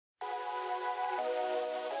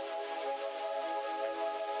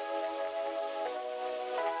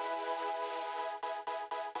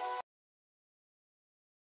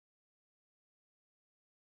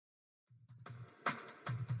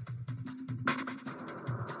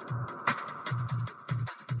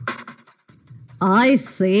I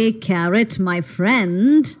say, Carrot, my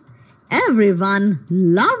friend, everyone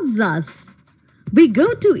loves us. We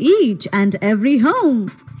go to each and every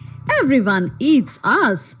home. Everyone eats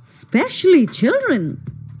us, especially children.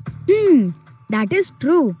 That is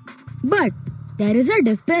true. But there is a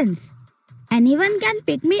difference. Anyone can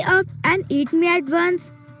pick me up and eat me at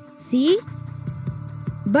once. See?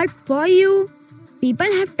 But for you, people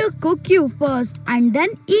have to cook you first and then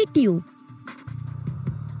eat you.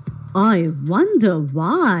 I wonder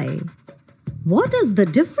why. What is the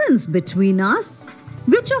difference between us?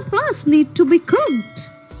 Which of us need to be cooked?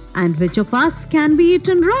 And which of us can be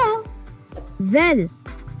eaten raw? Well,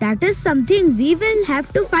 that is something we will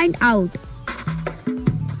have to find out.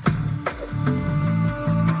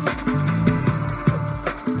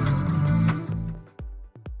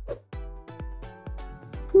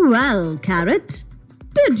 Well, Carrot,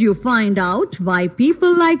 did you find out why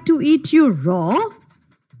people like to eat you raw?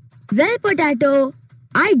 Well, Potato,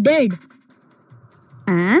 I did.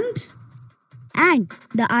 And? And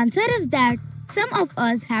the answer is that some of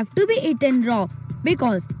us have to be eaten raw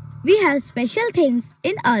because we have special things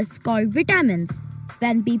in us called vitamins.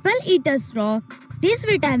 When people eat us raw, these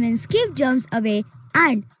vitamins keep germs away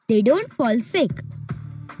and they don't fall sick.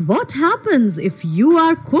 What happens if you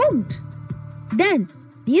are cooked? Then,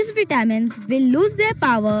 these vitamins will lose their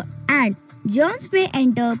power and germs may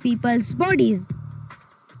enter people's bodies.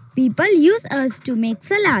 People use us to make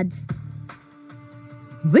salads.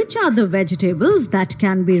 Which are the vegetables that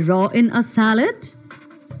can be raw in a salad?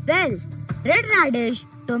 Well, red radish,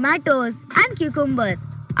 tomatoes and cucumbers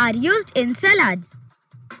are used in salads.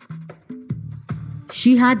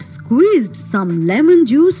 She had squeezed some lemon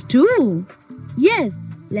juice too. Yes,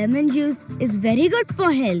 lemon juice is very good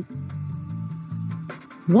for health.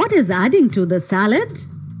 What is adding to the salad?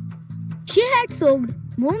 She had soaked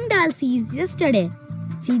moong dal seeds yesterday.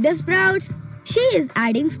 See the sprouts? She is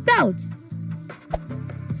adding sprouts.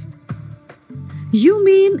 You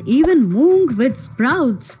mean even moong with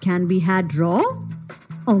sprouts can be had raw?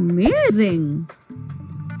 Amazing!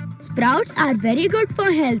 Sprouts are very good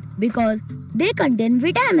for health because they contain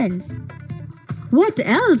vitamins. What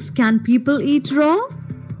else can people eat raw?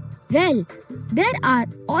 Well, there are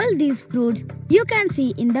all these fruits you can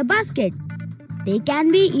see in the basket. They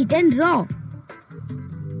can be eaten raw.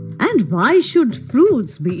 And why should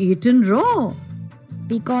fruits be eaten raw?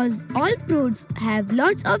 Because all fruits have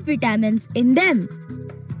lots of vitamins in them.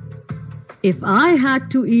 If I had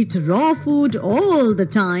to eat raw food all the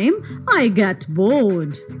time, I get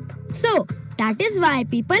bored. So, that is why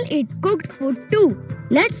people eat cooked food too.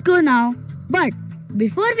 Let's go now. But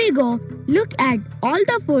before we go, look at all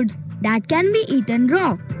the foods that can be eaten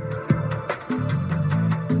raw.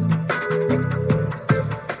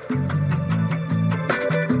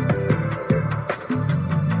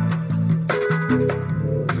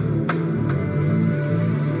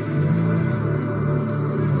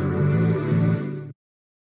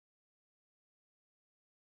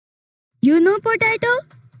 You know, Potato,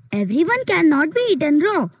 everyone cannot be eaten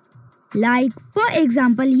raw. Like, for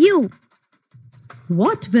example, you.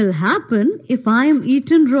 What will happen if I am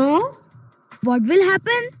eaten raw? What will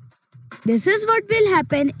happen? This is what will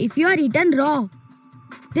happen if you are eaten raw.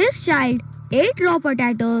 This child ate raw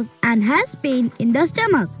potatoes and has pain in the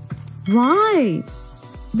stomach. Why?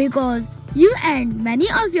 Because you and many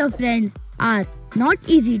of your friends are not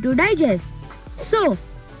easy to digest. So,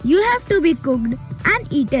 you have to be cooked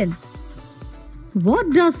and eaten. What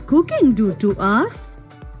does cooking do to us?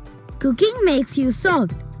 Cooking makes you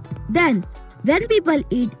soft. Then, when people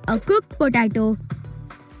eat a cooked potato,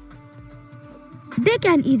 they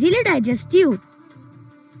can easily digest you.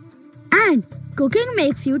 And cooking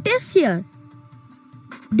makes you tastier.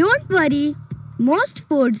 Don't worry, most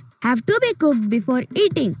foods have to be cooked before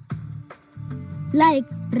eating. Like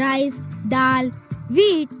rice, dal,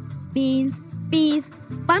 wheat, beans, peas,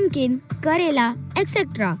 pumpkin, karela,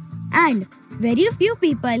 etc. And very few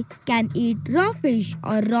people can eat raw fish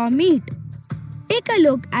or raw meat. Take a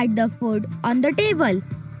look at the food on the table.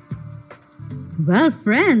 Well,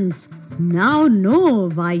 friends, now know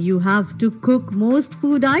why you have to cook most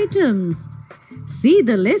food items. See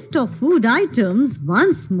the list of food items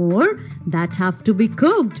once more that have to be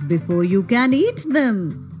cooked before you can eat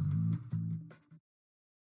them.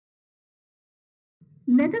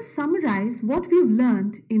 Let us summarize what we've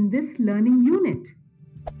learned in this learning unit.